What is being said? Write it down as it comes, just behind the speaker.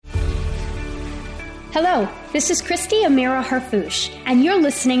Hello, this is Christy Amira Harfouche, and you're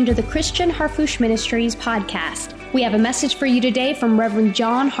listening to the Christian Harfouche Ministries podcast. We have a message for you today from Reverend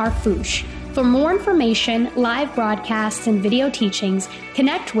John Harfouche. For more information, live broadcasts, and video teachings,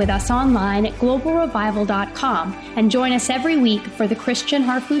 connect with us online at globalrevival.com and join us every week for the Christian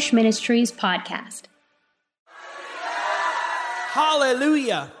Harfouche Ministries podcast.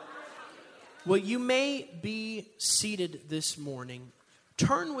 Hallelujah. Well, you may be seated this morning.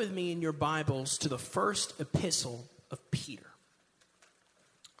 Turn with me in your Bibles to the first epistle of Peter.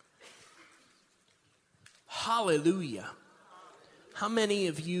 Hallelujah. How many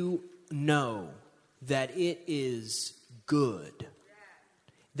of you know that it is good?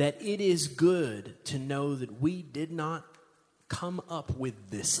 That it is good to know that we did not come up with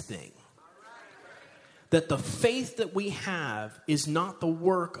this thing. That the faith that we have is not the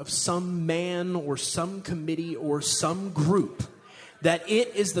work of some man or some committee or some group. That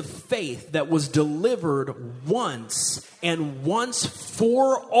it is the faith that was delivered once and once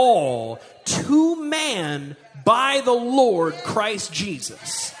for all to man by the Lord Christ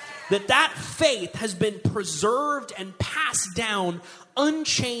Jesus. That faith has been preserved and passed down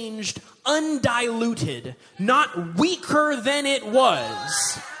unchanged, undiluted, not weaker than it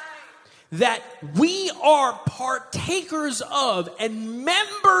was. That we are partakers of and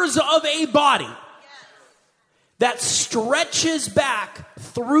members of a body that stretches back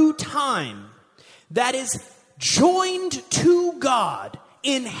through time, that is joined to God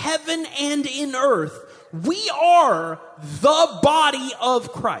in heaven and in earth. We are the body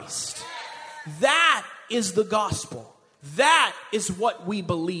of Christ. That is the gospel. That is what we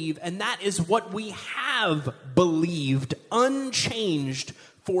believe, and that is what we have believed unchanged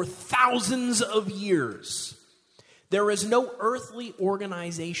for thousands of years. There is no earthly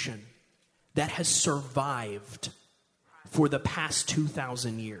organization that has survived for the past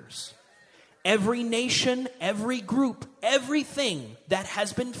 2,000 years. Every nation, every group, everything that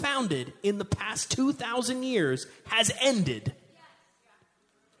has been founded in the past 2,000 years has ended.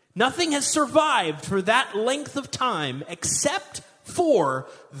 Nothing has survived for that length of time except for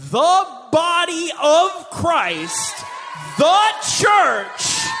the body of Christ, the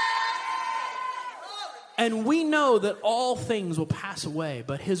church. And we know that all things will pass away,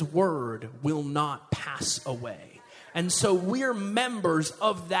 but his word will not pass away. And so we're members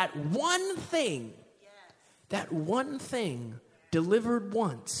of that one thing delivered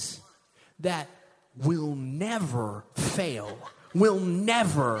once that will never fail, will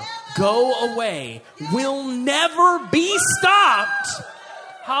never go away, will never be stopped.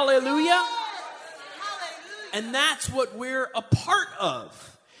 Hallelujah. And that's what we're a part of.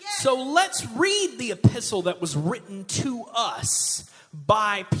 So let's read the epistle that was written to us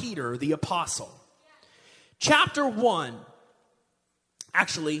by Peter the apostle. Chapter 1,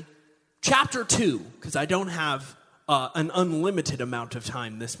 actually, chapter 2, because I don't have an unlimited amount of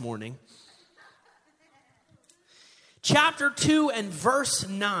time this morning. Chapter 2 and verse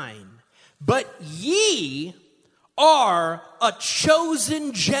 9. But ye are a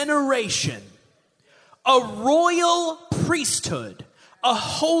chosen generation, a royal priesthood, a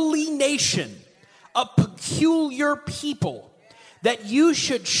holy nation, a peculiar people, that you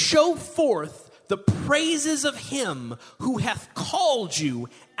should show forth the praises of him who hath called you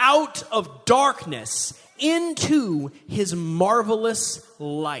out of darkness into his marvelous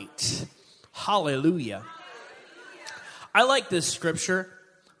light. Hallelujah. I like this scripture.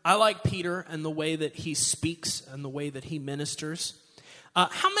 I like Peter and the way that he speaks and the way that he ministers.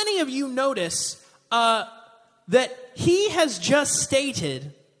 How many of you notice that he has just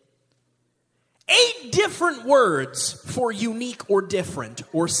stated 8 different words for unique or different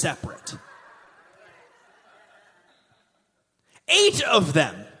or separate? 8 of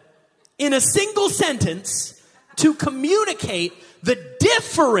them in a single sentence to communicate the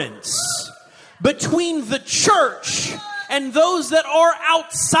difference between the church and those that are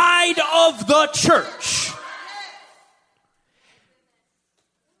outside of the church.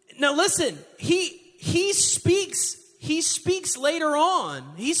 Now listen, he speaks later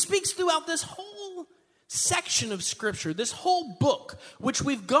on. He speaks throughout this whole section of Scripture, this whole book, which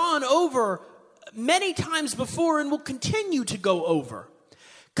we've gone over many times before and will continue to go over.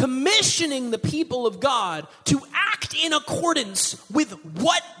 Commissioning the people of God to act in accordance with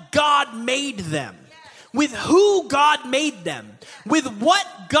what God made them, with who God made them, with what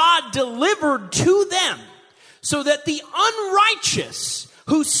God delivered to them, so that the unrighteous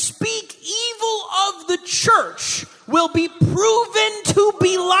who speak evil of the church will be proven to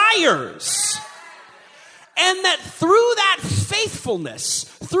be liars. And that through that faithfulness,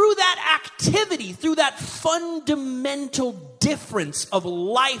 through that activity, through that fundamental difference of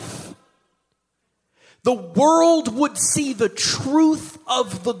life, the world would see the truth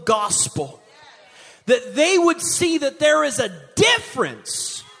of the gospel. That they would see that there is a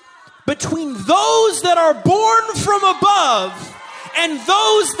difference between those that are born from above and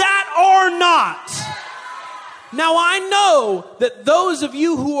those that are not. Now I know that those of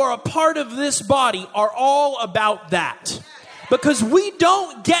you who are a part of this body are all about that. Because we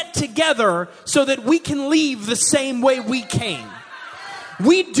don't get together so that we can leave the same way we came.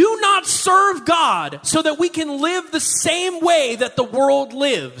 We do not serve God so that we can live the same way that the world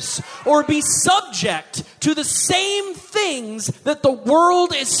lives, or be subject to the same things that the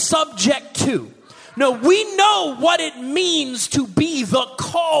world is subject to. No, we know what it means to be the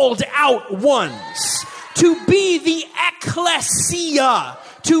called out ones, to be the ecclesia,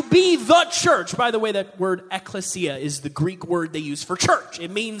 to be the church. By the way, that word ecclesia is the Greek word they use for church.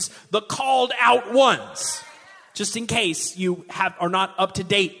 It means the called out ones. Just in case you are not up to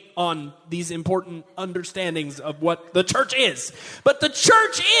date on these important understandings of what the church is. But the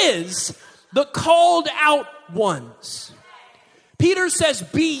church is the called out ones. Peter says,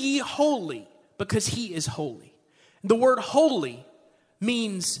 be ye holy, because he is holy. The word holy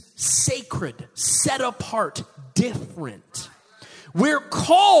means sacred, set apart, different. We're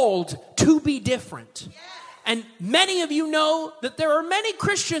called to be different. And many of you know that there are many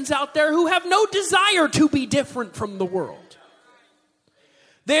Christians out there who have no desire to be different from the world.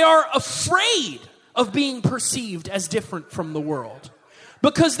 They are afraid of being perceived as different from the world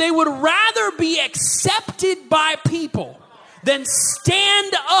because they would rather be accepted by people than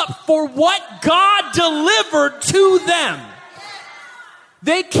stand up for what God delivered to them.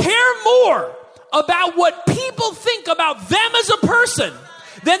 They care more about what people think about them as a person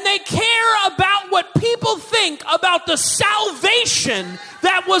than they care about what people think about the salvation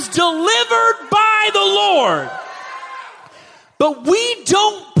that was delivered by the Lord. But we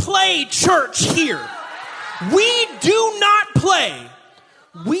don't play church here. We do not play.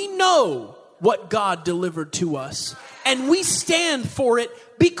 We know what God delivered to us, and we stand for it,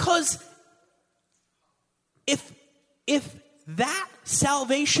 because if that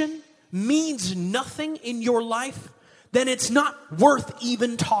salvation means nothing in your life, then it's not worth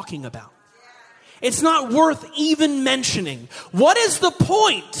even talking about. It's not worth even mentioning. What is the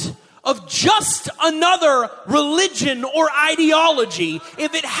point of just another religion or ideology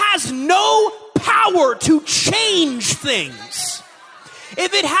if it has no power to change things?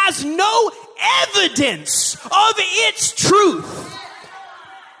 If it has no evidence of its truth?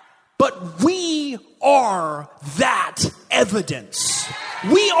 But we are that evidence.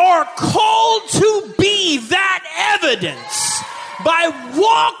 We are called to be that evidence by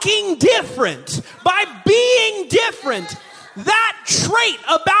walking different, by being different. That trait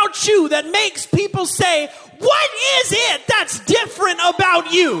about you that makes people say, what is it that's different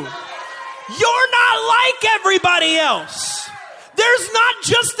about you? You're not like everybody else. There's not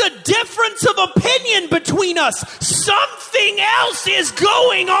just a difference of opinion between us. Something else is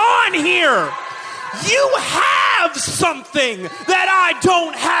going on here. You have something that I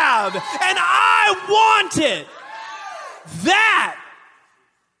don't have, and I want it. That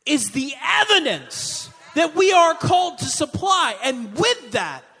is the evidence that we are called to supply. And with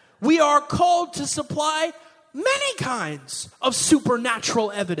that, we are called to supply many kinds of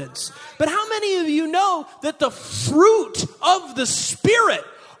supernatural evidence. But how many of you know that the fruit of the Spirit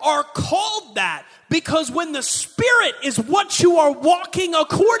are called that? Because when the Spirit is what you are walking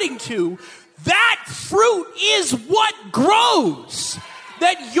according to, that fruit is what grows.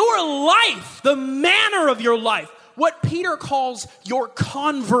 That your life, the manner of your life, what Peter calls your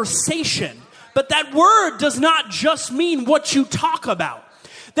conversation. But that word does not just mean what you talk about.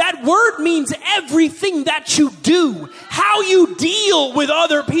 That word means everything that you do, how you deal with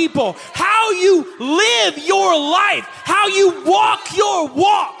other people, how you live your life, how you walk your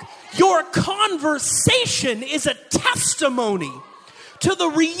walk. Your conversation is a testimony to the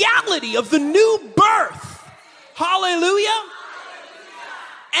reality of the new birth. Hallelujah.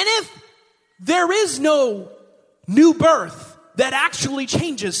 And if there is no new birth that actually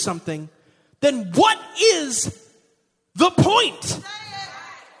changes something, then what is the point?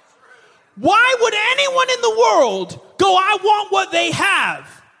 Why would anyone in the world go, I want what they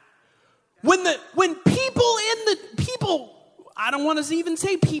have? When people, I don't want to even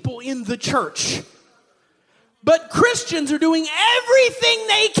say people in the church, but Christians are doing everything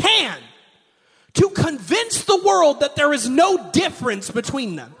they can to convince the world that there is no difference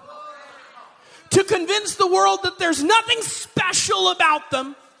between them. To convince the world that there's nothing special about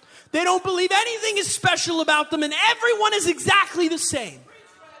them. They don't believe anything is special about them, and everyone is exactly the same.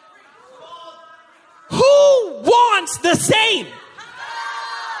 Who wants the same?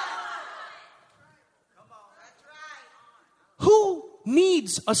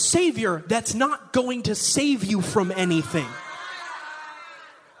 needs a Savior that's not going to save you from anything.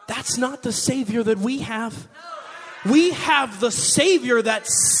 That's not the Savior that we have. We have the Savior that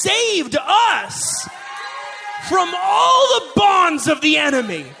saved us from all the bonds of the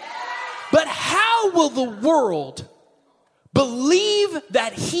enemy. But how will the world believe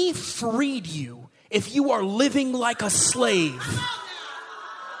that He freed you if you are living like a slave?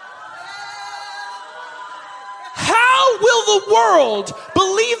 How will the world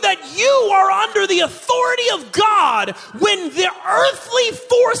believe that you are under the authority of God when the earthly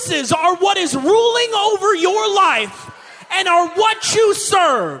forces are what is ruling over your life and are what you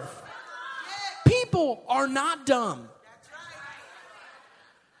serve? People are not dumb.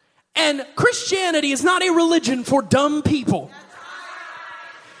 And Christianity is not a religion for dumb people.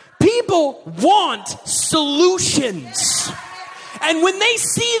 People want solutions. And when they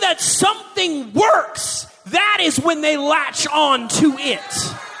see that something works, that is when they latch on to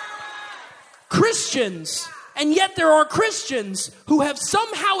it. Christians, and yet there are Christians who have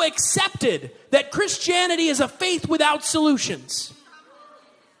somehow accepted that Christianity is a faith without solutions.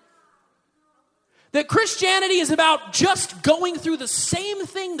 That Christianity is about just going through the same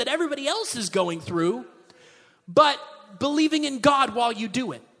thing that everybody else is going through, but believing in God while you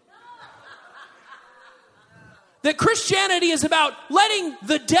do it. That Christianity is about letting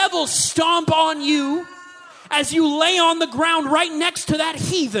the devil stomp on you as you lay on the ground right next to that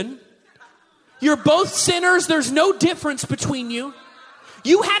heathen. You're both sinners. There's no difference between you.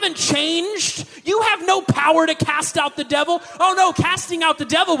 You haven't changed. You have no power to cast out the devil. Oh no, casting out the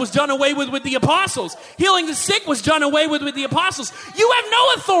devil was done away with the apostles. Healing the sick was done away with the apostles. You have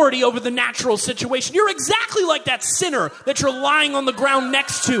no authority over the natural situation. You're exactly like that sinner that you're lying on the ground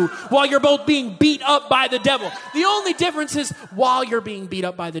next to while you're both being beat up by the devil. The only difference is while you're being beat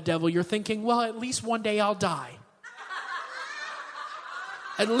up by the devil, you're thinking, well, at least one day I'll die.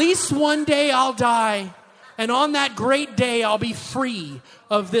 At least one day I'll die. And on that great day, I'll be free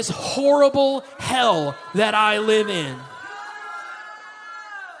of this horrible hell that I live in.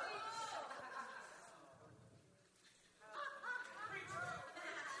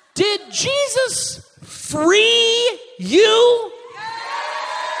 Did Jesus free you?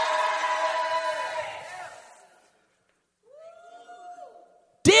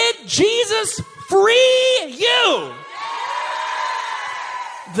 Did Jesus free you?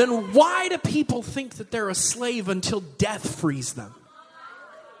 Then why do people think that they're a slave until death frees them?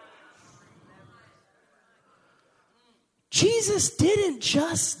 Jesus didn't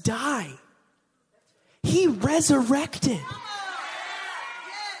just die. He resurrected.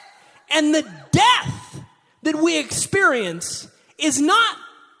 And the death that we experience is not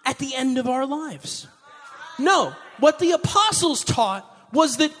at the end of our lives. No, what the apostles taught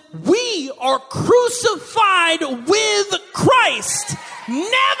was that we are crucified with Christ.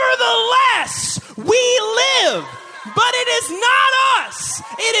 Nevertheless, we live. But it is not us.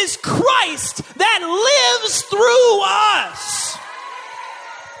 It is Christ that lives through us.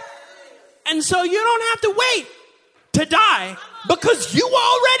 And so you don't have to wait to die because you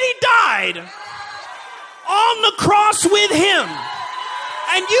already died on the cross with Him.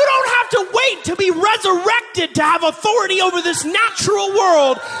 And you don't have to wait to be resurrected to have authority over this natural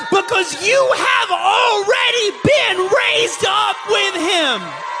world because you have already been raised up with Him.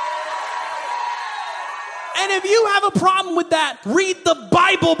 And if you have a problem with that, read the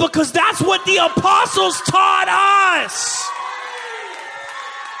Bible because that's what the apostles taught us.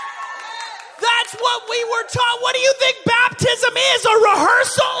 That's what we were taught. What do you think baptism is? A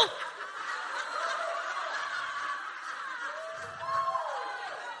rehearsal?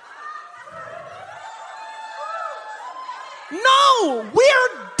 No,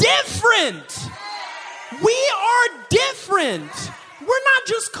 we're different. We are different. We're not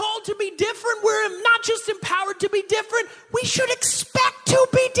just called to be different. We're not just empowered to be different. We should expect to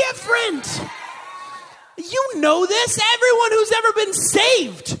be different. You know this. Everyone who's ever been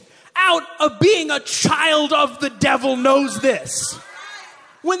saved out of being a child of the devil knows this.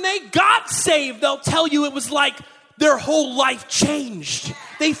 When they got saved, they'll tell you it was like their whole life changed.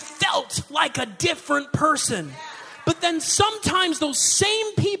 They felt like a different person. But then sometimes those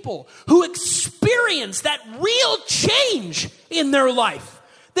same people who experience that real change in their life,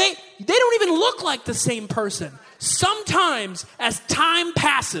 they don't even look like the same person. Sometimes as time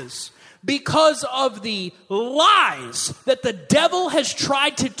passes, because of the lies that the devil has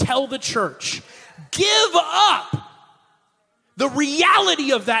tried to tell the church, give up the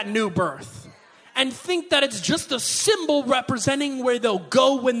reality of that new birth and think that it's just a symbol representing where they'll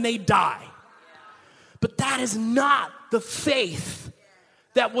go when they die. But that is not the faith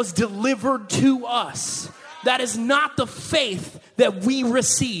that was delivered to us. That is not the faith that we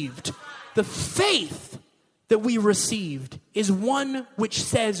received, the faith that we received is one which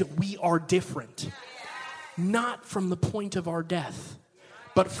says we are different. Not from the point of our death,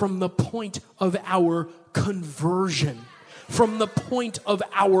 but from the point of our conversion, from the point of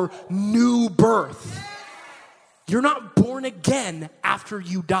our new birth. You're not born again after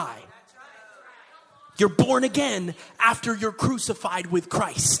you die. You're born again after you're crucified with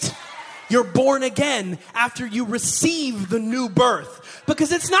Christ. You're born again after you receive the new birth.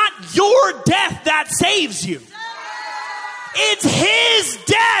 Because it's not your death that saves you. It's His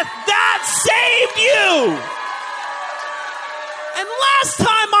death that saved you. And last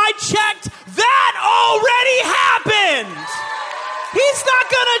time I checked, that already happened. He's not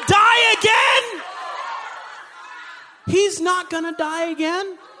going to die again. He's not going to die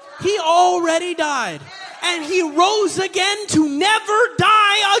again. He already died. And He rose again to never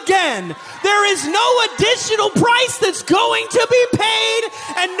die again. There is no additional price that's going to be paid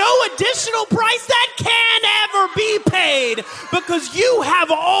and no additional price that can ever be paid because you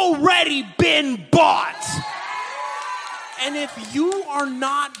have already been bought. And if you are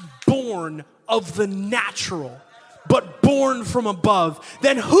not born of the natural, but born from above,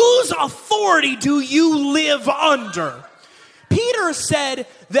 then whose authority do you live under? Peter said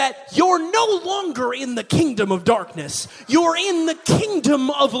that you're no longer in the kingdom of darkness. You're in the kingdom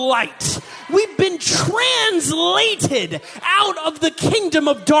of light. We've been translated out of the kingdom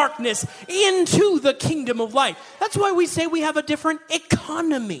of darkness into the kingdom of light. That's why we say we have a different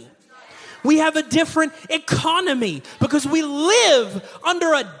economy. We have a different economy because we live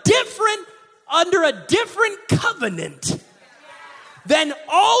under a different covenant than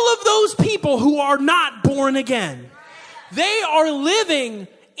all of those people who are not born again. They are living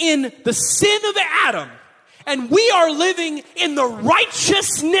in the sin of Adam, and we are living in the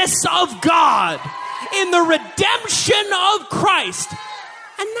righteousness of God, in the redemption of Christ.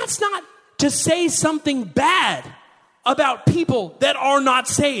 And that's not to say something bad about people that are not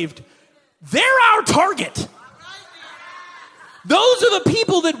saved. They're our target. Those are the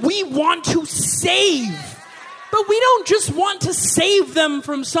people that we want to save. But we don't just want to save them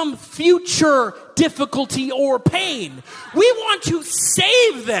from some future difficulty or pain. We want to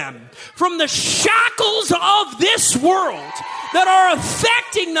save them from the shackles of this world that are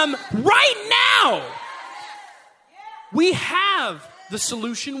affecting them right now. We have the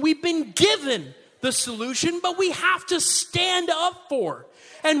solution. We've been given the solution, but we have to stand up for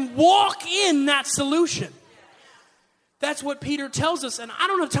and walk in that solution. That's what Peter tells us. And I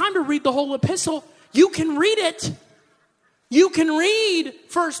don't have time to read the whole epistle. You can read it. You can read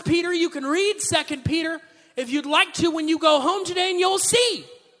 1 Peter. You can read 2 Peter if you'd like to when you go home today, and you'll see.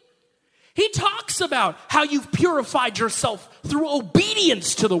 He talks about how you've purified yourself through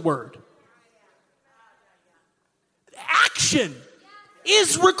obedience to the word. Action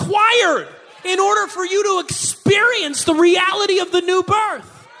is required in order for you to experience the reality of the new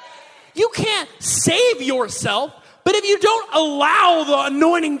birth. You can't save yourself, but if you don't allow the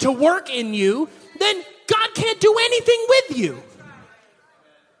anointing to work in you, then God can't do anything with you.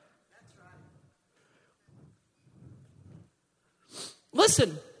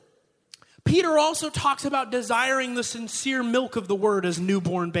 Listen, Peter also talks about desiring the sincere milk of the word as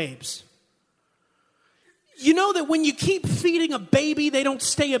newborn babes. You know that when you keep feeding a baby, they don't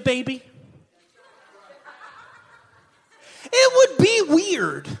stay a baby? It would be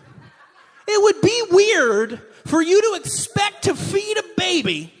weird. It would be weird for you to expect to feed a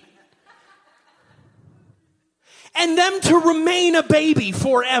baby and them to remain a baby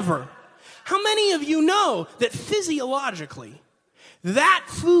forever. How many of you know that physiologically, that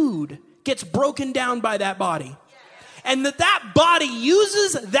food gets broken down by that body? And that body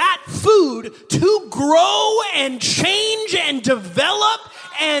uses that food to grow and change and develop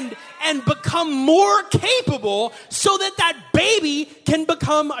and become more capable so that baby can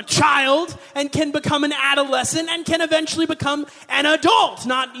become a child and can become an adolescent and can eventually become an adult,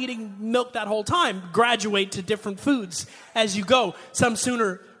 not eating milk that whole time, graduate to different foods as you go, some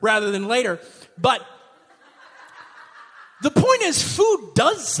sooner rather than later. But the point is, food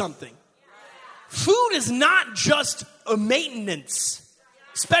does something. Food is not just a maintenance,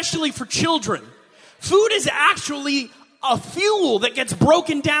 especially for children. Food is actually a fuel that gets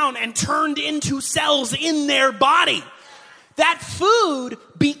broken down and turned into cells in their body. That food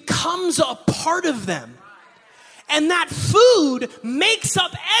becomes a part of them. And that food makes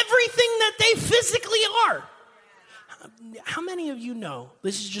up everything that they physically are. How many of you know,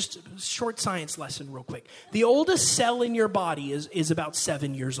 this is just a short science lesson real quick. The oldest cell in your body is about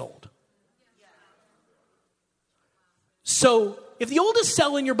 7 years old. So if the oldest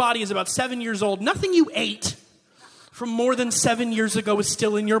cell in your body is about 7 years old, nothing you ate from more than 7 years ago is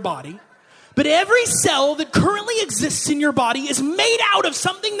still in your body. But every cell that currently exists in your body is made out of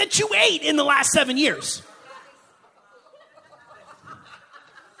something that you ate in the last 7 years.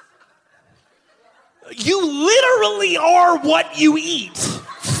 You literally are what you eat.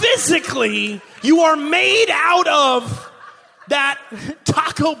 Physically, you are made out of that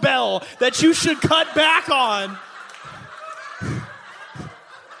Taco Bell that you should cut back on.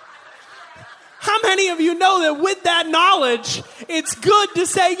 How many of you know that with that knowledge, it's good to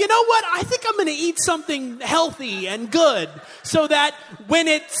say, you know what, I think I'm going to eat something healthy and good so that when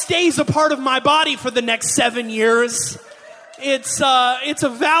it stays a part of my body for the next 7 years, it's a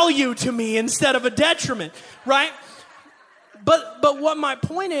value to me instead of a detriment, right? But what my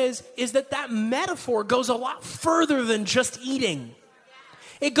point is that metaphor goes a lot further than just eating.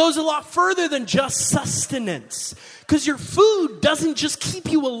 It goes a lot further than just sustenance. Because your food doesn't just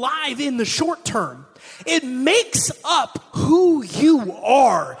keep you alive in the short term. It makes up who you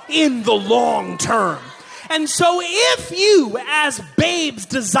are in the long term. And so if you, as babes,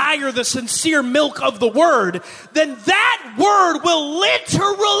 desire the sincere milk of the word, then that word will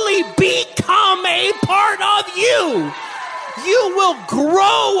literally become a part of you. You will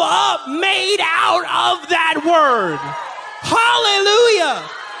grow up made out of that word. Hallelujah.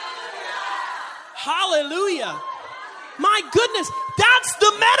 Hallelujah. My goodness, that's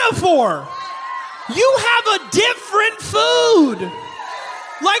the metaphor. You have a different food.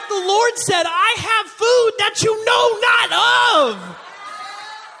 Like the Lord said, I have food that you know not of.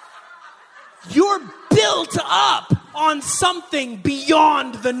 You're built up on something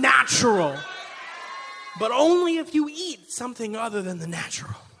beyond the natural. But only if you eat something other than the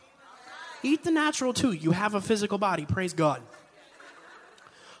natural. Eat the natural too. You have a physical body. Praise God.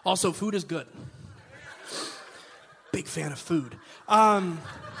 Also, food is good. Big fan of food.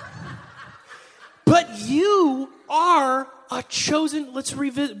 But you are a chosen. Let's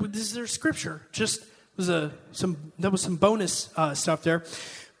revisit. This is their scripture. Just was some bonus stuff there.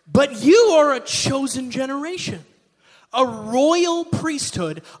 But you are a chosen generation, a royal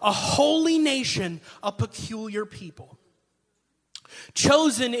priesthood, a holy nation, a peculiar people.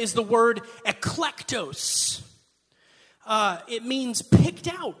 Chosen is the word eklektos. It means picked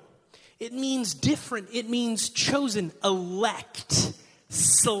out. It means different. It means chosen, elect,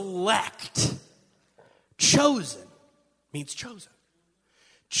 select. Chosen means chosen.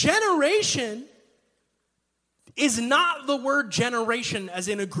 Generation is not the word generation as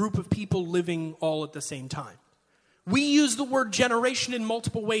in a group of people living all at the same time. We use the word generation in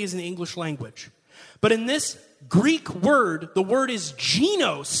multiple ways in the English language. But in this Greek word, the word is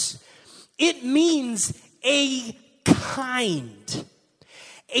genos. It means a kind,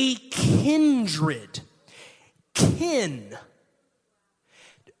 a kindred, kin.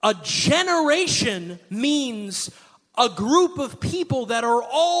 A generation means a group of people that are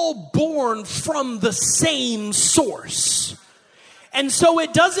all born from the same source. And so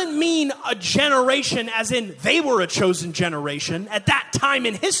it doesn't mean a generation as in they were a chosen generation at that time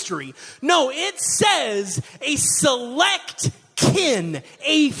in history. No, it says a select kin,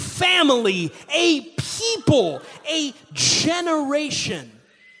 a family, a people, a generation.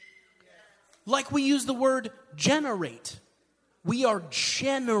 Like we use the word generate. We are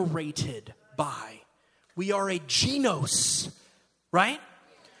generated by. We are a genos, right?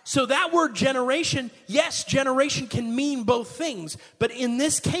 So that word generation, yes, generation can mean both things, but in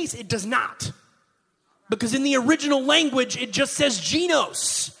this case, it does not. Because in the original language, it just says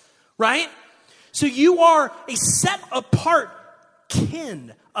genos, right? So you are a set apart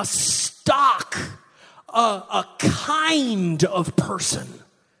kin, a stock, a kind of person,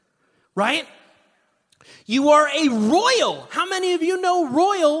 right? You are a royal. How many of you know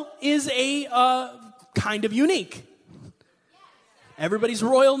royal is a kind of unique? Everybody's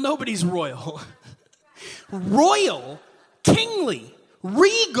royal, nobody's royal. Royal, kingly,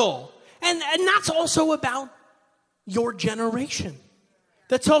 regal. And that's also about your generation.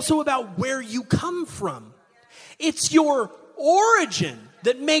 That's also about where you come from. It's your origin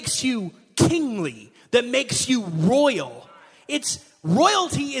that makes you kingly, that makes you royal.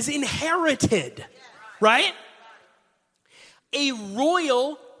 Royalty is inherited, right? A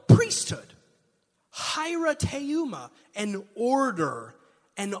royal priesthood. Hieroteuma, an order,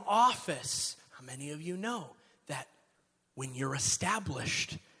 an office. How many of you know that when you're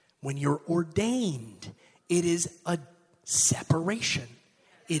established, when you're ordained, it is a separation.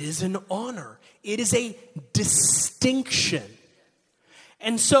 It is an honor. It is a distinction.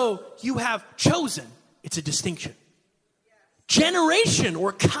 And so you have chosen. It's a distinction. Generation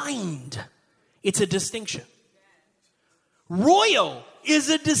or kind. It's a distinction.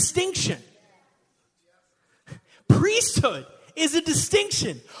 Priesthood is a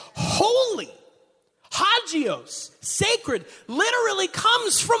distinction. Holy, hagios, sacred, literally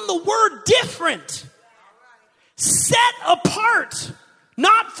comes from the word different. Set apart,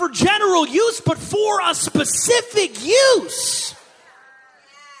 not for general use, but for a specific use.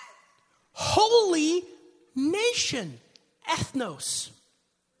 Holy nation, ethnos,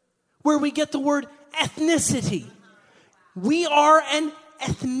 where we get the word ethnicity. We are an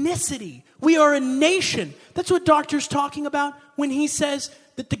ethnicity. We are a nation. That's what Doctor's talking about when he says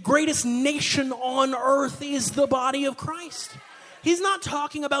that the greatest nation on earth is the body of Christ. He's not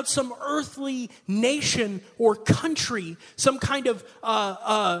talking about some earthly nation or country, some kind of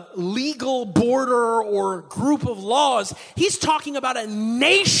legal border or group of laws. He's talking about a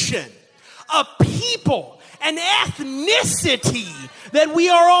nation, a people, an ethnicity that we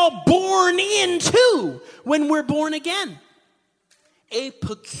are all born into when we're born again. A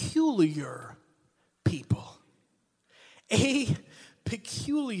peculiar people. A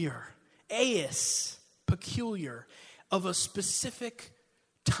peculiar, peculiar, of a specific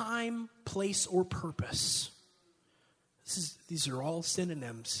time, place, or purpose. These are all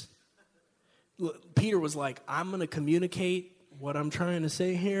synonyms. Peter was like, I'm going to communicate what I'm trying to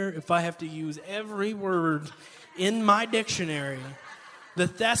say here. If I have to use every word in my dictionary, the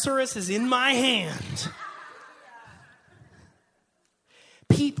thesaurus is in my hand.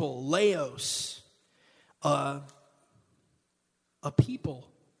 People, laos, a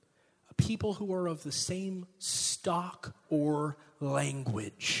people who are of the same stock or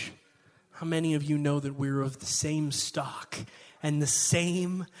language. How many of you know that we're of the same stock and the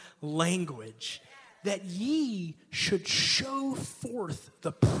same language? That ye should show forth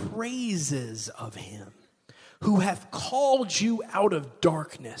the praises of him who hath called you out of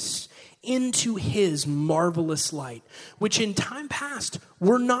darkness into his marvelous light, which in time past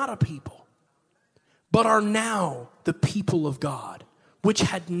were not a people, but are now the people of God, which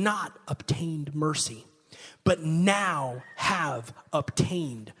had not obtained mercy, but now have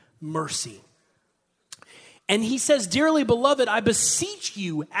obtained mercy. And he says, dearly beloved, I beseech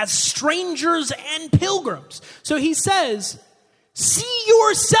you as strangers and pilgrims. So he says, see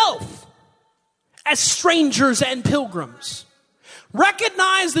yourself as strangers and pilgrims.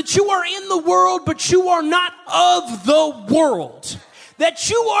 Recognize that you are in the world, but you are not of the world. That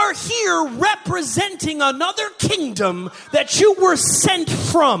you are here representing another kingdom that you were sent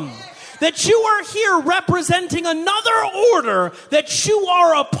from. That you are here representing another order that you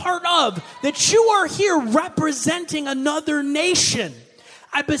are a part of. That you are here representing another nation.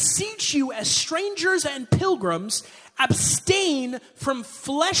 I beseech you as strangers and pilgrims, abstain from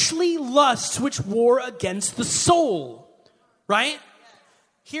fleshly lusts which war against the soul. Right?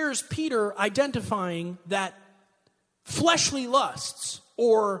 Here's Peter identifying that fleshly lusts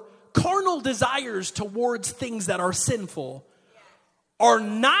or carnal desires towards things that are sinful are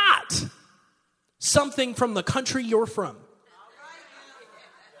not something from the country you're from.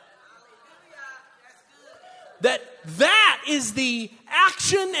 That is the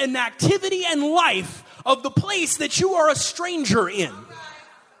action and activity and life of the place that you are a stranger in.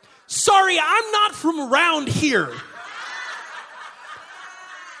 Sorry, I'm not from around here.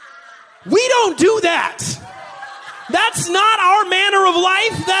 We don't do that. That's not our manner of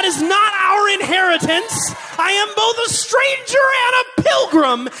life. That is not our inheritance. I am both a stranger and a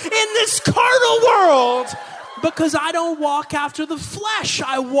pilgrim in this carnal world because I don't walk after the flesh.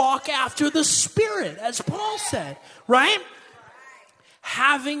 I walk after the Spirit, as Paul said, right?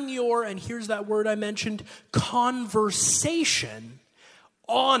 Having your, and here's that word I mentioned, conversation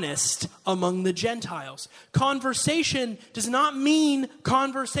honest among the Gentiles. Conversation does not mean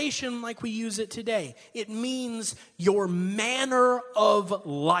conversation like we use it today. It means your manner of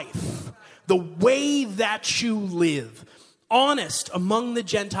life, the way that you live. Honest among the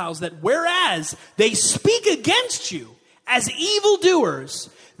Gentiles, that whereas they speak against you as evildoers,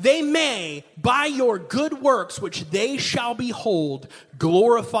 they may, by your good works which they shall behold,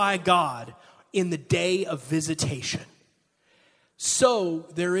 glorify God in the day of visitation. So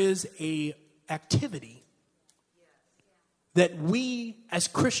there is a activity that we as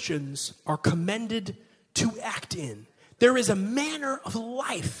Christians are commended to act in. There is a manner of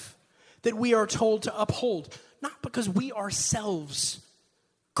life that we are told to uphold, not because we ourselves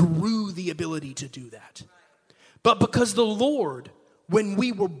grew the ability to do that, but because the Lord, when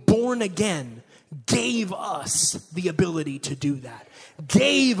we were born again, gave us the ability to do that,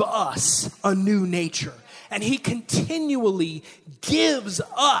 gave us a new nature. And he continually gives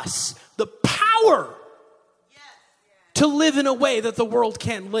us the power to live in a way that the world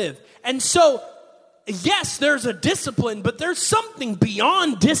can't live. And so, yes, there's a discipline, but there's something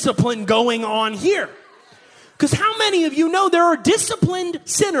beyond discipline going on here. Because how many of you know there are disciplined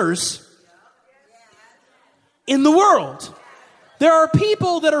sinners in the world? There are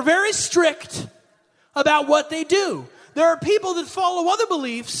people that are very strict about what they do. There are people that follow other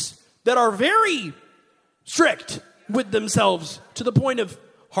beliefs that are very strict with themselves to the point of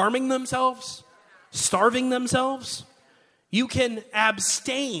harming themselves, starving themselves. You can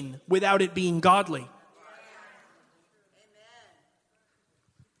abstain without it being godly.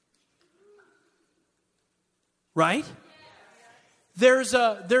 Right? There's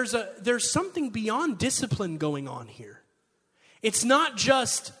something beyond discipline going on here. It's not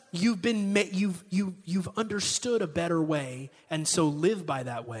just you've understood a better way and so live by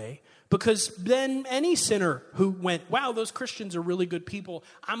that way. Because then any sinner who went, wow, those Christians are really good people,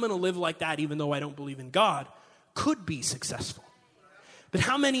 I'm going to live like that even though I don't believe in God, could be successful. But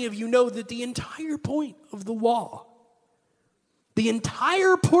how many of you know that the entire point of the law, the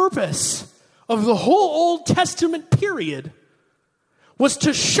entire purpose of the whole Old Testament period was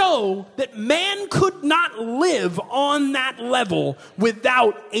to show that man could not live on that level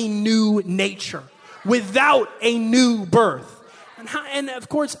without a new nature, without a new birth. And of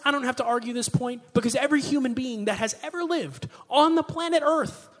course, I don't have to argue this point because every human being that has ever lived on the planet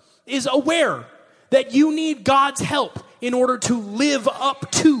Earth is aware that you need God's help in order to live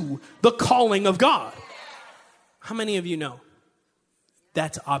up to the calling of God. How many of you know?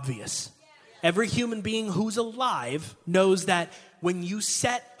 That's obvious. Every human being who's alive knows that when you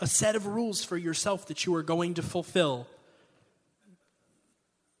set a set of rules for yourself that you are going to fulfill,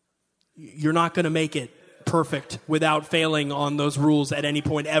 you're not going to make it perfect without failing on those rules at any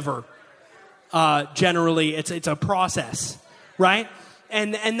point ever. Generally, it's a process, right?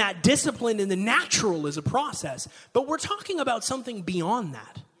 And that discipline in the natural is a process. But we're talking about something beyond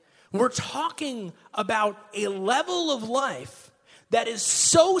that. We're talking about a level of life that is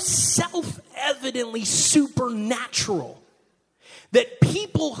so self-evidently supernatural that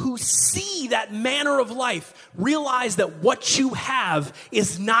people who see that manner of life realize that what you have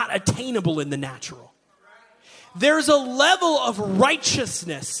is not attainable in the natural. There's a level of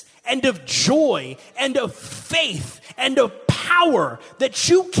righteousness and of joy and of faith and of power that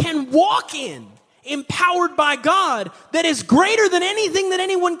you can walk in, empowered by God, that is greater than anything that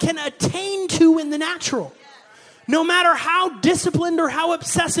anyone can attain to in the natural. No matter how disciplined or how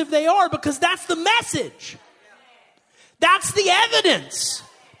obsessive they are, because that's the message. That's the evidence.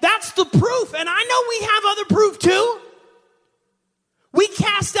 That's the proof. And I know we have other proof too. We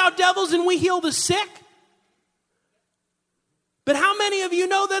cast out devils and we heal the sick. But how many of you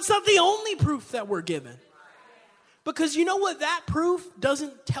know that's not the only proof that we're given? Because you know what? That proof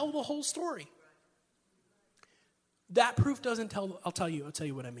doesn't tell the whole story. That proof doesn't tell, I'll tell you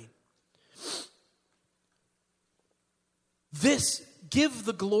what I mean. This, give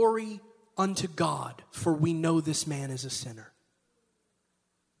the glory unto God, for we know this man is a sinner.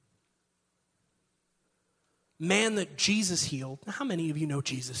 Man that Jesus healed. Now, how many of you know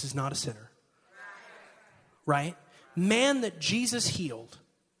Jesus is not a sinner? Right? Man that Jesus healed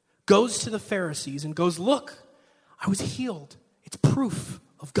goes to the Pharisees and goes, look, I was healed. It's proof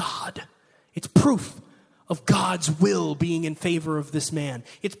of God. It's proof of God's will being in favor of this man.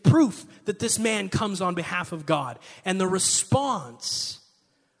 It's proof that this man comes on behalf of God. And the response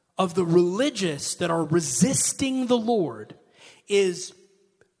of the religious that are resisting the Lord is,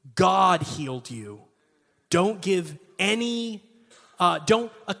 God healed you. Don't give any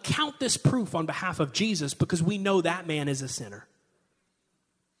don't account this proof on behalf of Jesus because we know that man is a sinner.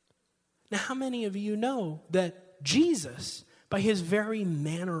 Now, how many of you know that Jesus, by his very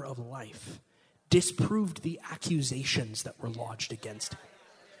manner of life, disproved the accusations that were lodged against him?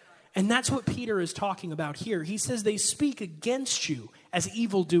 And that's what Peter is talking about here. He says they speak against you as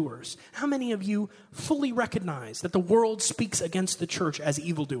evildoers. How many of you fully recognize that the world speaks against the church as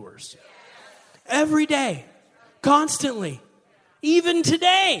evildoers? Every day, constantly. Even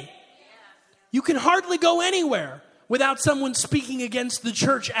today, you can hardly go anywhere without someone speaking against the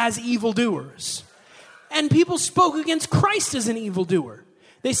church as evildoers. And people spoke against Christ as an evildoer.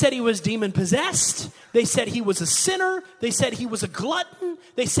 They said he was demon-possessed. They said he was a sinner. They said he was a glutton.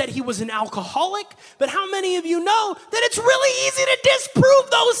 They said he was an alcoholic. But how many of you know that it's really easy to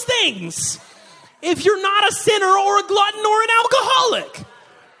disprove those things if you're not a sinner or a glutton or an alcoholic?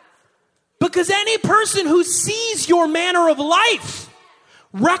 Because any person who sees your manner of life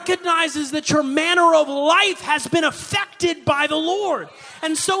recognizes that your manner of life has been affected by the Lord.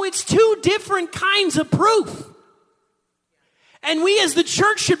 And so it's two different kinds of proof. And we as the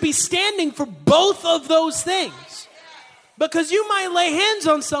church should be standing for both of those things. Because you might lay hands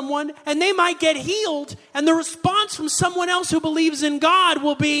on someone and they might get healed, and the response from someone else who believes in God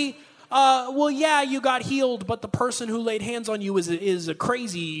will be, well, yeah, you got healed, but the person who laid hands on you is a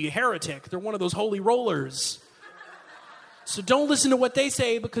crazy heretic. They're one of those holy rollers. So don't listen to what they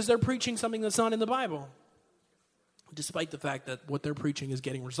say because they're preaching something that's not in the Bible, despite the fact that what they're preaching is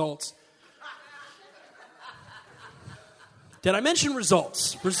getting results. Did I mention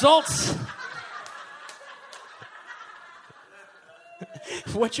results? Results.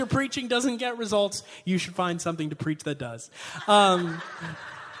 If what you're preaching doesn't get results, you should find something to preach that does. But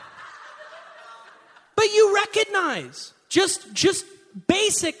you recognize, just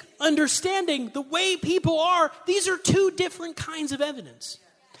basic understanding, the way people are, these are two different kinds of evidence.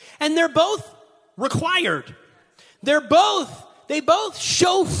 And they're both required. They both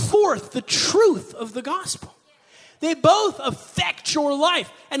show forth the truth of the gospel. They both affect your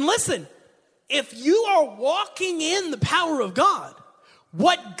life. And listen, if you are walking in the power of God,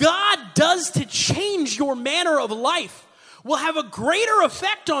 what God does to change your manner of life will have a greater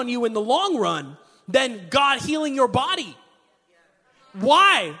effect on you in the long run than God healing your body.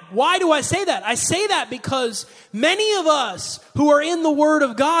 Why? Why do I say that? I say that because many of us who are in the Word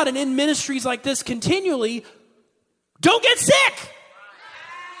of God and in ministries like this continually don't get sick.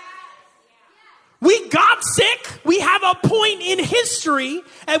 We got sick. We have a point in history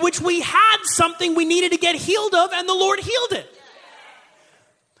at which we had something we needed to get healed of, and the Lord healed it.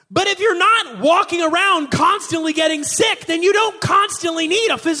 But if you're not walking around constantly getting sick, then you don't constantly need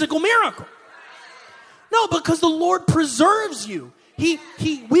a physical miracle. No, because the Lord preserves you.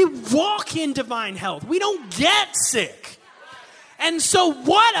 We walk in divine health. We don't get sick. And so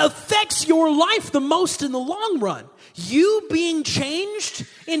what affects your life the most in the long run? You being changed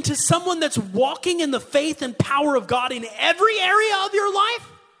into someone that's walking in the faith and power of God in every area of your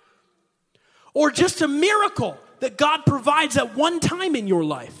life? Or just a miracle that God provides at one time in your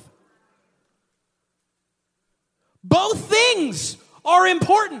life? Both things are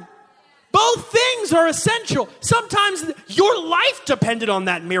important. Both things are essential. Sometimes your life depended on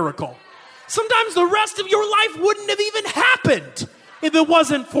that miracle. Sometimes the rest of your life wouldn't have even happened if it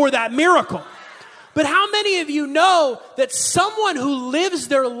wasn't for that miracle. But how many of you know that someone who lives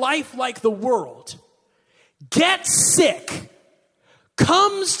their life like the world, gets sick,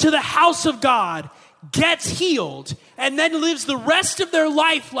 comes to the house of God, gets healed, and then lives the rest of their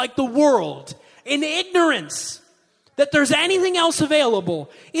life like the world in ignorance that there's anything else available,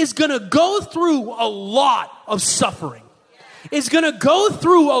 is going to go through a lot of suffering, is going to go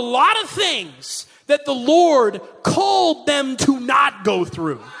through a lot of things that the Lord called them to not go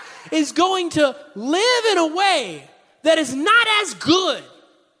through, is going to live in a way that is not as good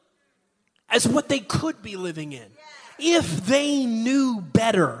as what they could be living in if they knew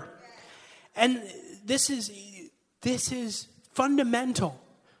better. And this is fundamental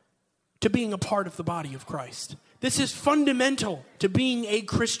to being a part of the body of Christ. This is fundamental to being a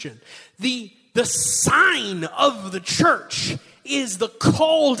Christian. The sign of the church is the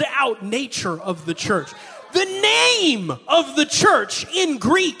called out nature of the church. The name of the church in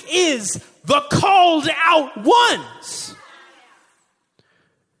Greek is the called out ones.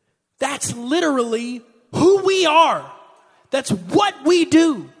 That's literally who we are. That's what we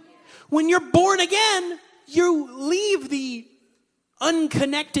do. When you're born again, you leave the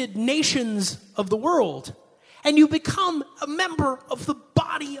unconnected nations of the world and you become a member of the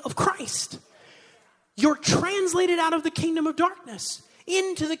body of Christ. You're translated out of the kingdom of darkness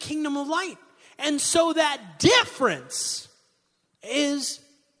into the kingdom of light. And so that difference is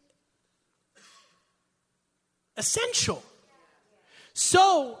essential.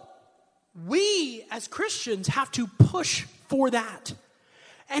 So we as Christians have to push for that.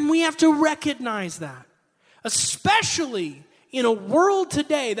 And we have to recognize that. Especially in a world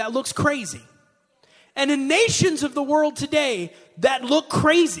today that looks crazy. And in nations of the world today that look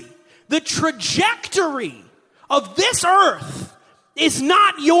crazy. The trajectory of this earth is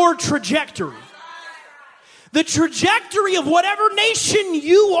not your trajectory. The trajectory of whatever nation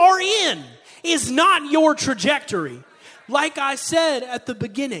you are in is not your trajectory. Like I said at the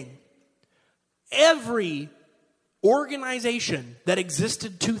beginning, every organization that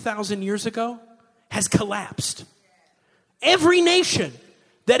existed 2,000 years ago has collapsed. Every nation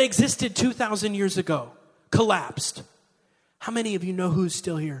that existed 2,000 years ago collapsed. How many of you know who's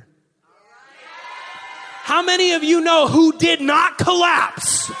still here? How many of you know who did not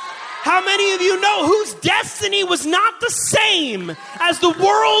collapse? How many of you know whose destiny was not the same as the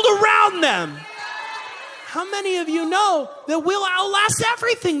world around them? How many of you know that we'll outlast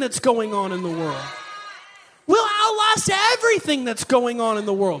everything that's going on in the world? We'll outlast everything that's going on in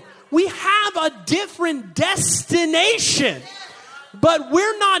the world. We have a different destination. But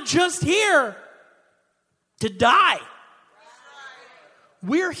we're not just here to die.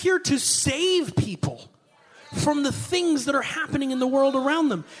 We're here to save people from the things that are happening in the world around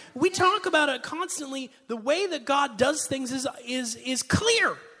them. We talk about it constantly. The way that God does things is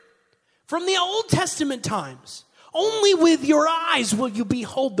clear. From the Old Testament times, only with your eyes will you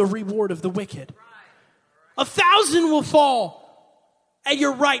behold the reward of the wicked. 1,000 will fall at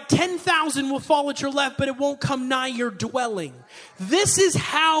your right, 10,000 will fall at your left, but it won't come nigh your dwelling. This is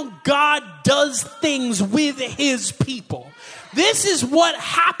how God does things with his people. This is what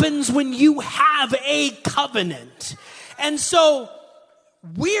happens when you have a covenant. And so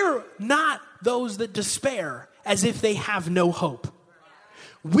we're not those that despair as if they have no hope.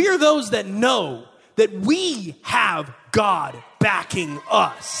 We're those that know that we have God backing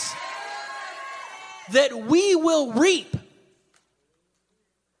us. That we will reap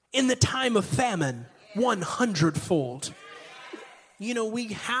in the time of famine 100-fold. You know, we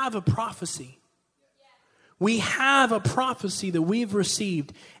have a prophecy. We have a prophecy that we've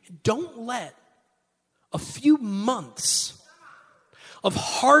received. Don't let a few months of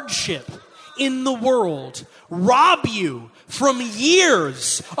hardship in the world rob you from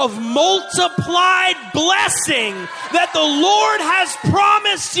years of multiplied blessing that the Lord has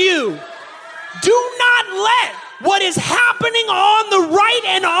promised you. Do not let what is happening on the right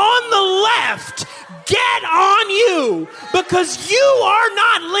and on the left get on you, because you are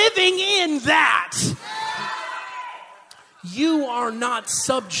not living in that. You are not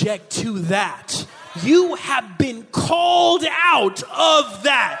subject to that. You have been called out of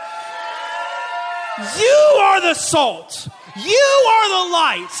that. You are the salt. You are the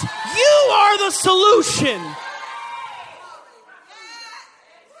light. You are the solution.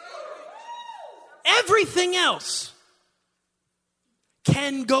 Everything else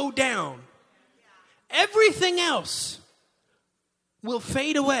can go down. Everything else will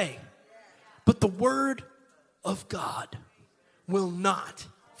fade away. But the word of God will not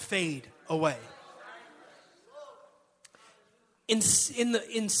fade away. In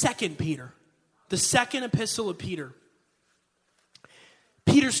 2 Peter, the second epistle of Peter,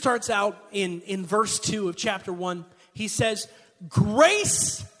 Peter starts out in verse 2 of chapter 1. He says,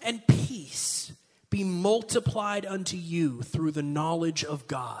 "Grace and peace be multiplied unto you through the knowledge of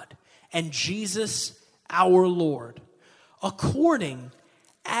God and Jesus our Lord, according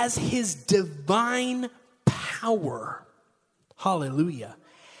as his divine power," hallelujah,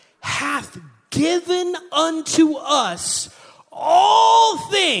 "hath given unto us all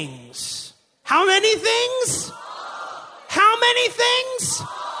things." How many things? How many things?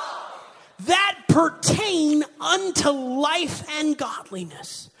 That pertain unto life and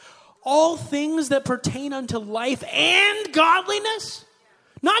godliness. All things that pertain unto life and godliness.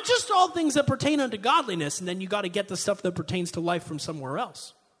 Not just all things that pertain unto godliness, and then you got to get the stuff that pertains to life from somewhere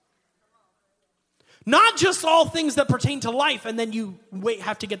else. Not just all things that pertain to life, and then you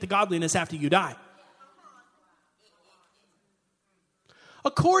have to get the godliness after you die.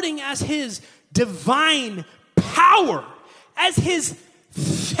 According as his divine power, as his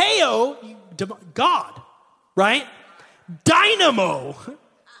Theo, God, right? Dynamo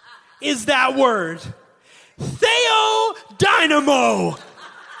is that word. Theo Dynamo.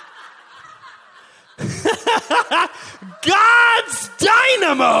 God's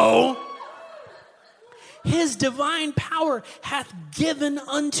dynamo. His divine power hath given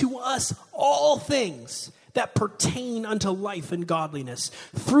unto us all things that pertain unto life and godliness,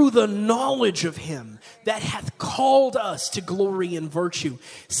 through the knowledge of him that hath called us to glory and virtue.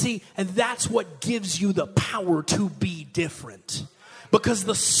 See, and that's what gives you the power to be different. Because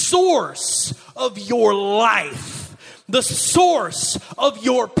the source of your life, the source of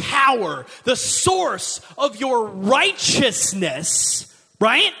your power, the source of your righteousness,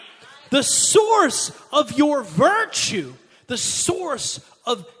 right? The source of your virtue, the source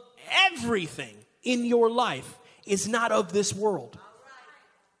of everything in your life is not of this world.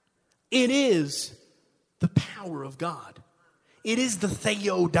 It is the power of God. It is the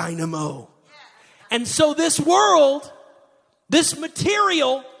Theo Dynamo. And so this world, this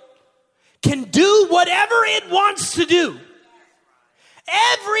material, can do whatever it wants to do.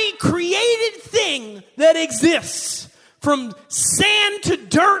 Every created thing that exists, from sand to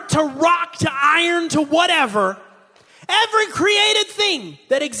dirt to rock to iron to whatever, every created thing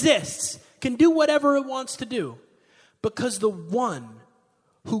that exists can do whatever it wants to do, because the one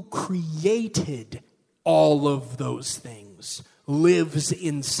who created all of those things lives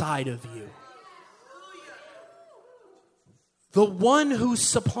inside of you. The one who's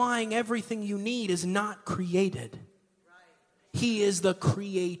supplying everything you need is not created. He is the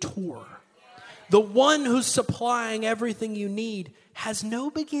creator. The one who's supplying everything you need has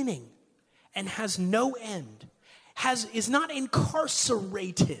no beginning and has no end, is not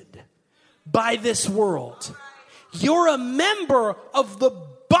incarcerated by this world. You're a member of the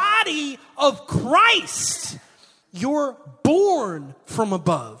body of Christ. You're born from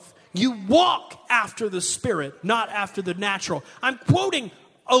above. You walk after the Spirit, not after the natural. I'm quoting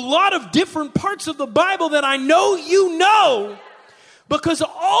a lot of different parts of the Bible that I know you know, because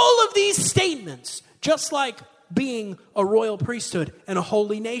all of these statements, just like being a royal priesthood and a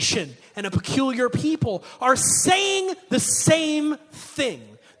holy nation and a peculiar people, are saying the same thing.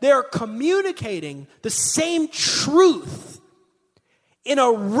 They're communicating the same truth in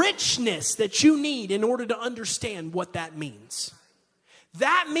a richness that you need in order to understand what that means.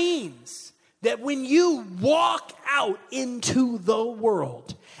 That means that when you walk out into the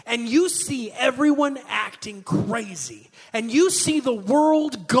world and you see everyone acting crazy and you see the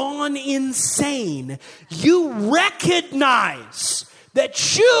world gone insane, you recognize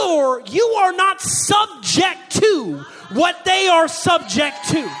that you are not subject to what they are subject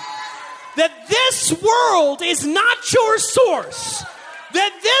to. That this world is not your source.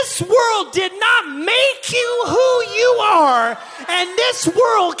 That this world did not make you who you are, and this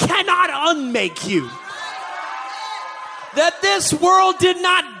world cannot unmake you. That this world did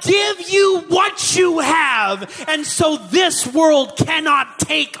not give you what you have, and so this world cannot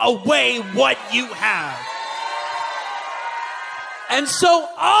take away what you have. And so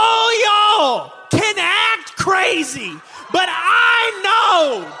all y'all can act crazy, but I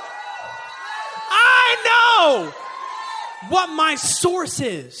know what my source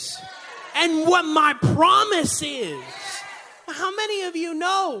is and what my promise is. How many of you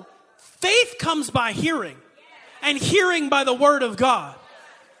know faith comes by hearing, and hearing by the word of God?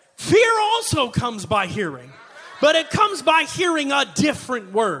 Fear also comes by hearing, but it comes by hearing a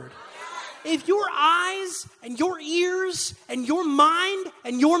different word. If your eyes and your ears and your mind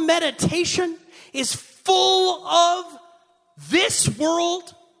and your meditation is full of this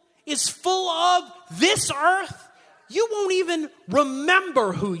world, is full of this earth, you won't even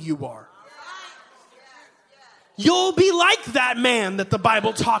remember who you are. You'll be like that man that the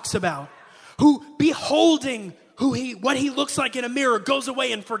Bible talks about, who beholding what he looks like in a mirror goes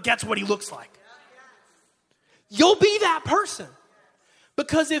away and forgets what he looks like. You'll be that person.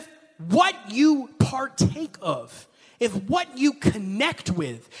 Because if what you partake of, if what you connect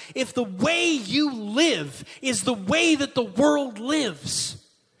with, if the way you live is the way that the world lives,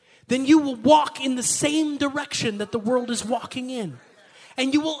 then you will walk in the same direction that the world is walking in.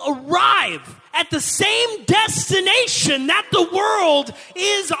 And you will arrive at the same destination that the world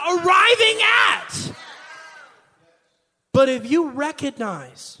is arriving at. But if you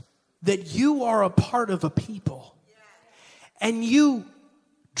recognize that you are a part of a people, and you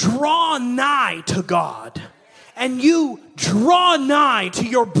draw nigh to God, and you draw nigh to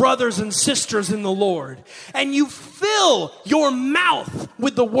your brothers and sisters in the Lord, and you fill your mouth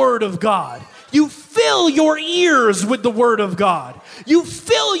with the word of God, you fill your ears with the word of God, you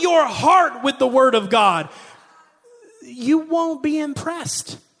fill your heart with the word of God, you won't be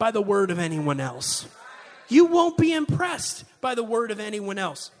impressed by the word of anyone else. You won't be impressed by the word of anyone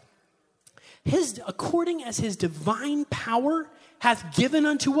else. According as his divine power hath given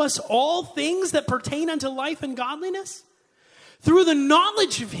unto us all things that pertain unto life and godliness, through the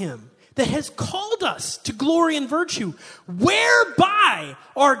knowledge of him that has called us to glory and virtue, whereby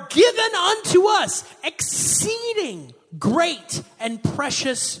are given unto us exceeding great and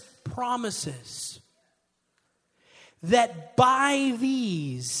precious promises, that by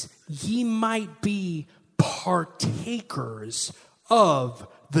these ye might be partakers of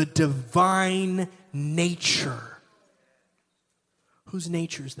the divine nature. Whose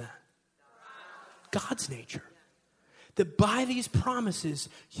nature is that? God's nature. That by these promises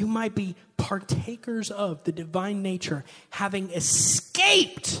you might be partakers of the divine nature, having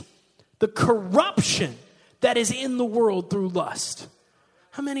escaped the corruption that is in the world through lust.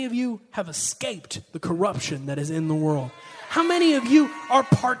 How many of you have escaped the corruption that is in the world? How many of you are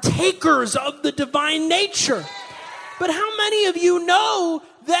partakers of the divine nature? But how many of you know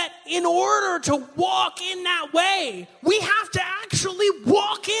that in order to walk in that way, we have to actually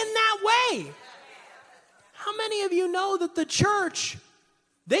walk in that way? How many of you know that the church,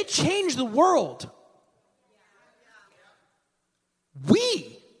 they changed the world?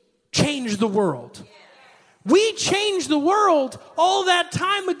 We changed the world. We changed the world all that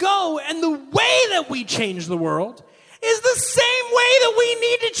time ago, and the way that we changed the world is the same way that we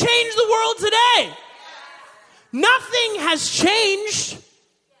need to change the world today. Nothing has changed.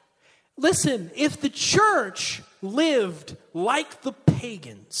 Listen, if the church lived like the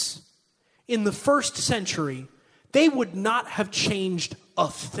pagans in the first century, they would not have changed a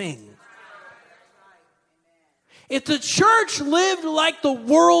thing. If the church lived like the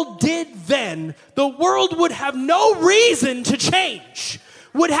world did then, the world would have no reason to change,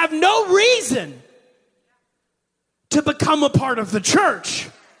 would have no reason to become a part of the church.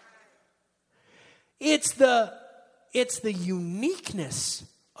 It's the uniqueness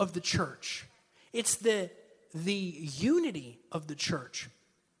of the church. It's the unity of the church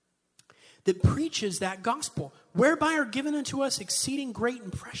that preaches that gospel, whereby are given unto us exceeding great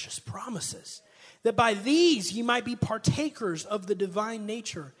and precious promises, that by these ye might be partakers of the divine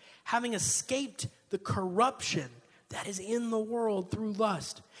nature, having escaped the corruption that is in the world through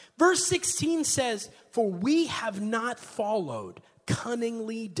lust. Verse 16 says, for we have not followed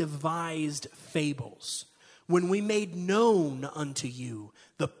cunningly devised fables, when we made known unto you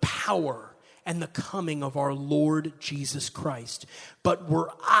the power and the coming of our Lord Jesus Christ, but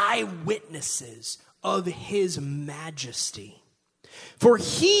were eyewitnesses of his majesty. For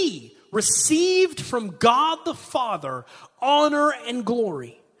he received from God the Father honor and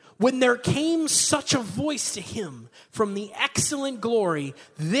glory, when there came such a voice to him from the excellent glory,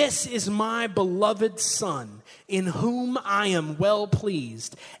 this is my beloved Son, in whom I am well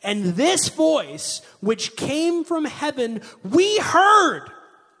pleased. And this voice, which came from heaven, we heard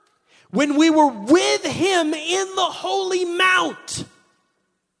when we were with him in the holy mount.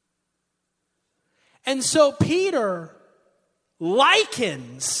 And so Peter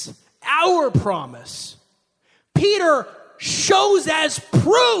likens our promise. Peter shows as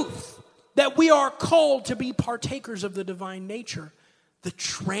proof that we are called to be partakers of the divine nature, the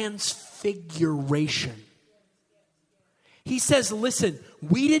transfiguration. He says, listen,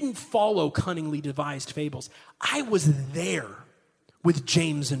 we didn't follow cunningly devised fables. I was there with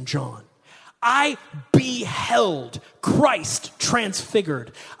James and John. I beheld Christ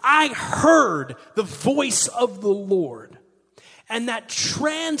transfigured. I heard the voice of the Lord. And that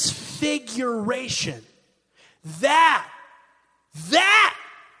transfiguration, that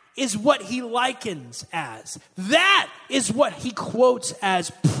is what he likens as. That is what he quotes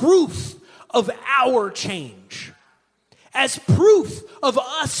as proof of our change. As proof of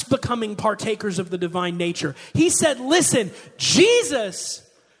us becoming partakers of the divine nature. He said, listen, Jesus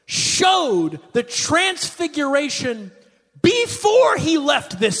showed the transfiguration before he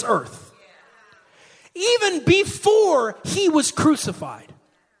left this earth. Even before he was crucified.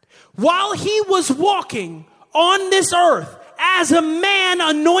 While he was walking on this earth as a man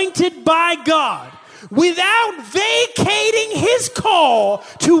anointed by God, without vacating his call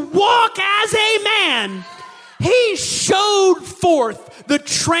to walk as a man, he showed forth the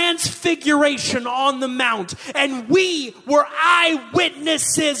transfiguration on the mount, and we were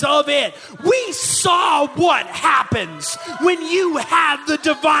eyewitnesses of it. We saw what happens when you have the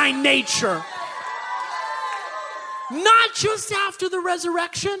divine nature. Not just after the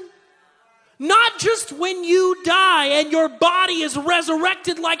resurrection, not just when you die and your body is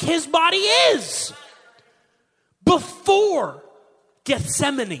resurrected like his body is. Before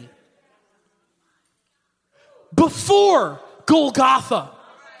Gethsemane, before Golgotha,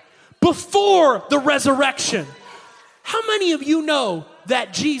 before the resurrection. How many of you know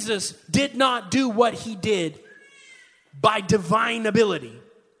that Jesus did not do what he did by divine ability,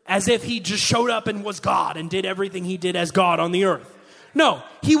 as if he just showed up and was God and did everything he did as God on the earth? No,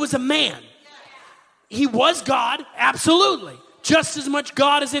 he was a man. He was God, absolutely. Just as much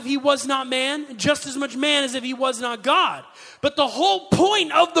God as if he was not man, just as much man as if he was not God. But the whole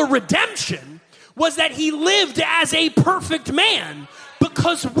point of the redemption was that he lived as a perfect man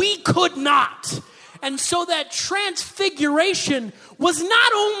because we could not. And so that transfiguration was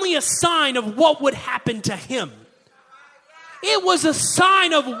not only a sign of what would happen to him. It was a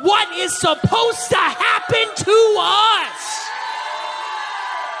sign of what is supposed to happen to us.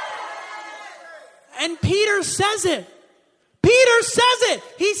 And Peter says it. Peter says it.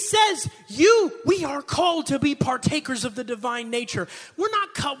 He says, we are called to be partakers of the divine nature. We're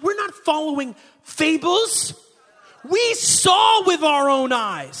not following fables. We saw with our own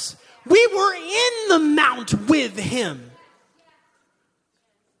eyes. We were in the mount with him.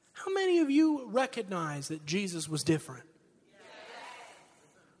 How many of you recognize that Jesus was different?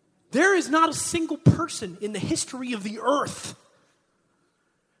 There is not a single person in the history of the earth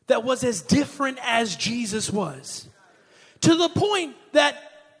that was as different as Jesus was. To the point that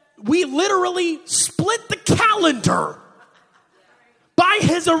we literally split the calendar by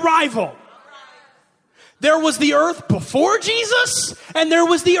his arrival. There was the earth before Jesus, and there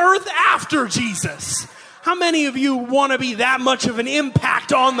was the earth after Jesus. How many of you want to be that much of an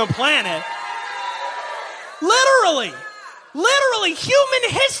impact on the planet? Literally, human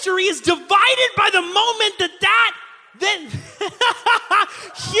history is divided by the moment that Then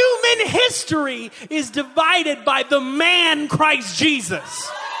human history is divided by the man Christ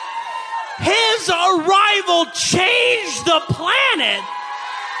Jesus. His arrival changed the planet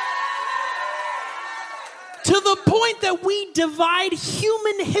to the point that we divide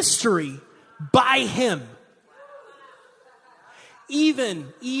human history by him.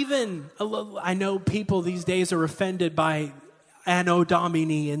 Even, I know people these days are offended by Anno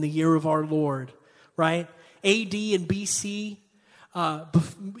Domini in the year of our Lord, right? AD and BC,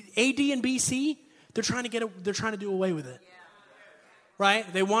 they're trying to do away with it,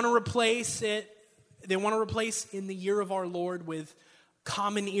 right? They want to replace it. They want to replace in the year of our Lord with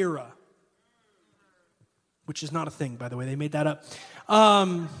Common Era, which is not a thing, by the way. They made that up.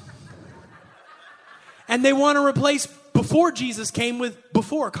 And they want to replace before Jesus came with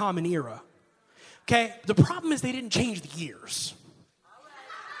before Common Era. Okay? The problem is they didn't change the years.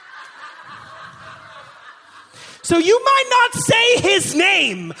 So you might not say his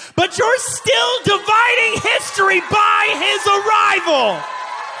name, but you're still dividing history by his arrival.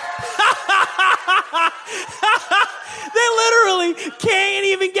 They literally can't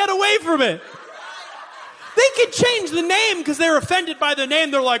even get away from it. They could change the name because they're offended by the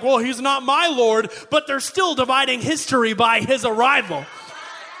name. They're like, well, he's not my Lord, but they're still dividing history by his arrival.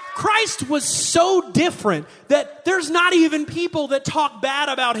 Christ was so different that there's not even people that talk bad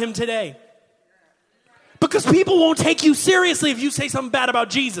about him today. Because people won't take you seriously if you say something bad about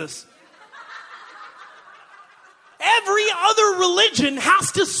Jesus. Every other religion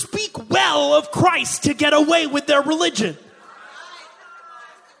has to speak well of Christ to get away with their religion.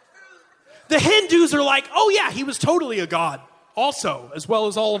 The Hindus are like, oh yeah, he was totally a god also, as well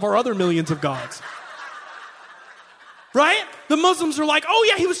as all of our other millions of gods. Right? The Muslims are like, oh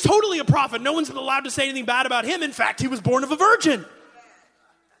yeah, he was totally a prophet. No one's allowed to say anything bad about him. In fact, he was born of a virgin.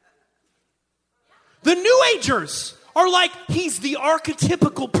 The New Agers are like, he's the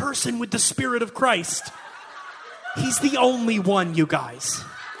archetypical person with the Spirit of Christ. He's the only one, you guys.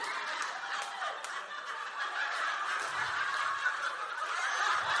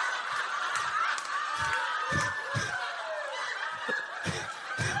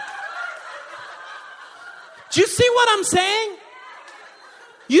 Do you see what I'm saying?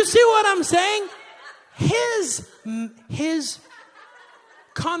 You see what I'm saying? His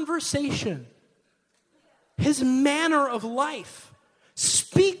conversation, his manner of life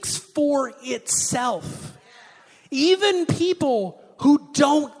speaks for itself. Even people who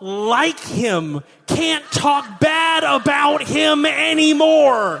don't like him can't talk bad about him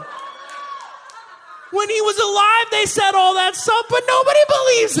anymore. When he was alive, they said all that stuff, but nobody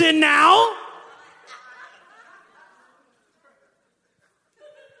believes it now.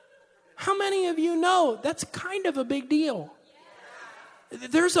 How many of you know that's kind of a big deal?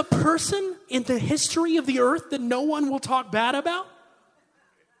 There's a person in the history of the earth that no one will talk bad about?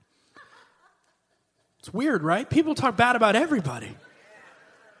 It's weird, right? People talk bad about everybody.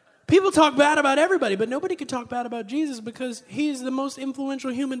 People talk bad about everybody, but nobody can talk bad about Jesus because he's the most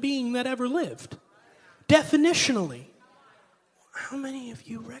influential human being that ever lived. Definitionally. How many of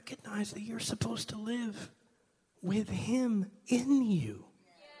you recognize that you're supposed to live with him in you?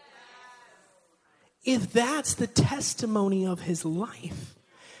 If that's the testimony of his life,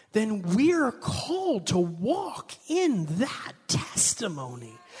 then we're called to walk in that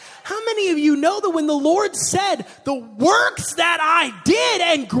testimony. How many of you know that when the Lord said, the works that I did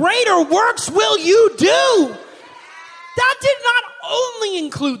and greater works will you do? That did not only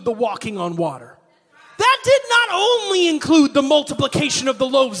include the walking on water. That did not only include the multiplication of the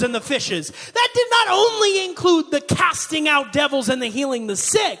loaves and the fishes. That did not only include the casting out devils and the healing the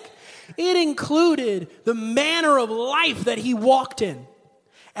sick. It included the manner of life that he walked in.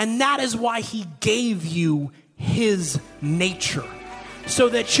 And that is why he gave you his nature. So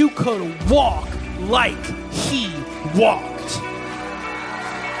that you could walk like he walked.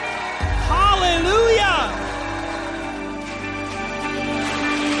 Hallelujah!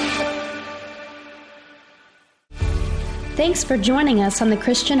 Thanks for joining us on the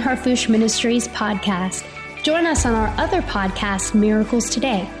Christian Harfouche Ministries podcast. Join us on our other podcast, Miracles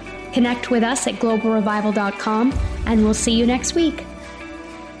Today. Connect with us at globalrevival.com, and we'll see you next week.